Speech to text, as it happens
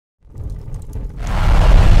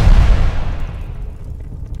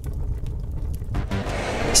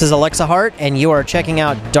This is Alexa Hart, and you are checking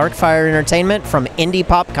out DarkFyre Entertainment from Indy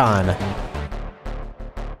Pop Con.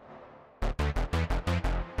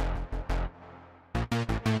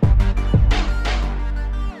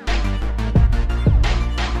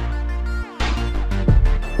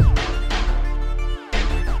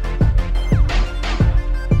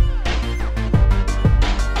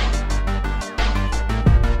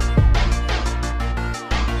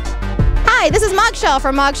 Hi, this is Mogchelle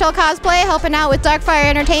from Mogchelle Cosplay, helping out with DarkFyre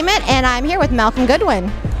Entertainment, and I'm here with Malcolm Goodwin.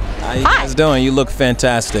 How you guys doing? You look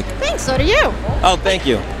fantastic. Thanks, so do you. Oh, thank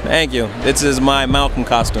you. Thank you. This is my Malcolm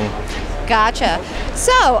costume. Gotcha.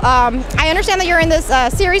 So, I understand that you're in this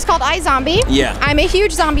series called iZombie. Yeah. I'm a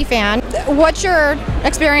huge zombie fan. What's your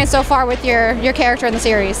experience so far with your character in the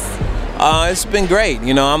series? It's been great.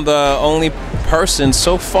 You know, I'm the only person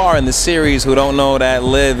so far in the series who don't know that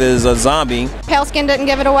Liv is a zombie. Pale skin didn't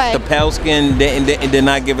give it away. The pale skin did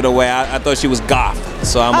not give it away. I thought she was goth.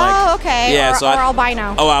 So I'm like, oh, okay. Yeah, or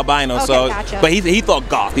albino. Oh, albino. Okay, so, gotcha. But he thought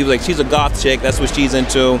goth. He was like, she's a goth chick. That's what she's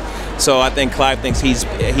into. So I think Clive thinks he's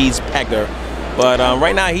pegged her. But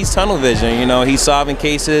right now he's tunnel vision. You know, he's solving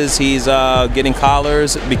cases. He's getting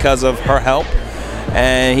collars because of her help,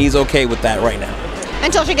 and he's okay with that right now.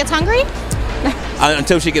 Until she gets hungry?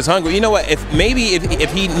 Until she gets hungry. You know what?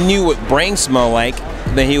 If he knew what brains smell like,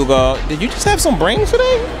 then he would go, "Did you just have some brains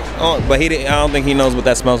today?" Oh, but he didn't. I don't think he knows what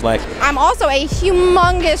that smells like. I'm also a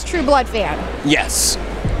humongous True Blood fan. Yes.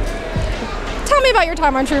 Tell me about your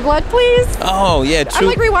time on True Blood, please. Oh yeah, I'm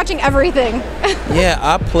like rewatching everything. Yeah,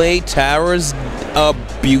 I played Tara's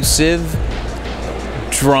abusive,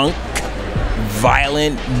 drunk,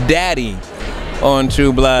 violent daddy on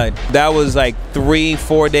True Blood. That was like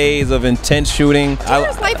 3-4 days of intense shooting.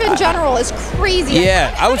 Tara's life in general is crazy.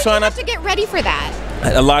 Yeah, I was trying not to get ready for that.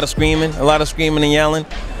 A lot of screaming and yelling.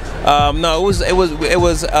 No, it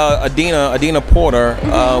was Adina Porter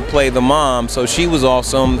played the mom, so she was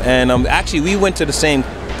awesome. And actually, we went to the same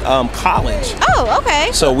college. Oh, okay.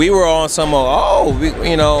 So we were on some. We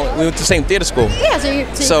went to the same theater school. Yeah,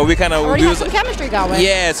 so we kind of already had some chemistry going.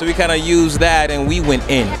 Yeah, so we kind of used that, and we went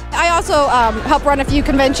in. I also help run a few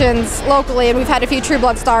conventions locally, and we've had a few True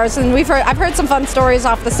Blood stars, and I've heard some fun stories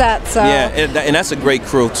off the set. So yeah, and that's a great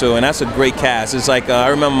crew too, and that's a great cast. It's like I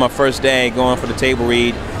remember my first day going for the table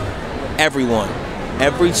read.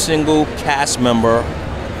 Every single cast member,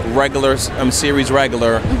 series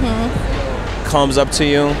regular, comes up to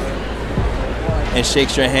you and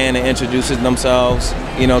shakes your hand and introduces themselves,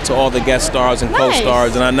 you know, to all the guest stars and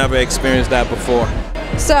co-stars, and I never experienced that before.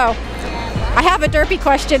 So, I have a derpy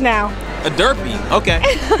question now. A derpy? Okay.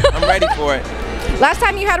 I'm ready for it. Last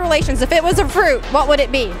time you had relations, if it was a fruit, what would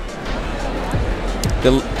it be?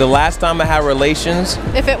 The last time I had relations?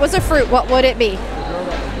 If it was a fruit, what would it be?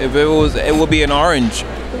 If it would be an orange.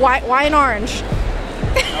 Why an orange?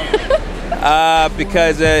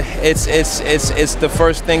 Because it's the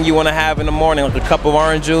first thing you want to have in the morning, like a cup of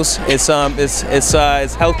orange juice. It's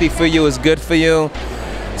healthy for you. It's good for you.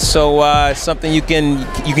 So it's something you can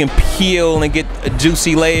peel and get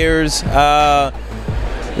juicy layers.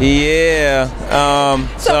 Yeah.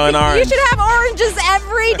 So an orange. You should have oranges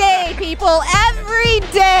every day, people. Every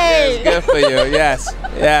day. Yeah, it's good for you. Yes.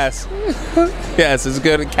 Yes. Yes. It's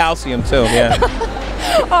good at calcium too. Yeah.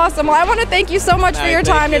 Awesome. Well, I want to thank you so much for your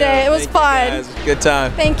time today. It was fun. Good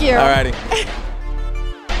time. Thank you. Alrighty.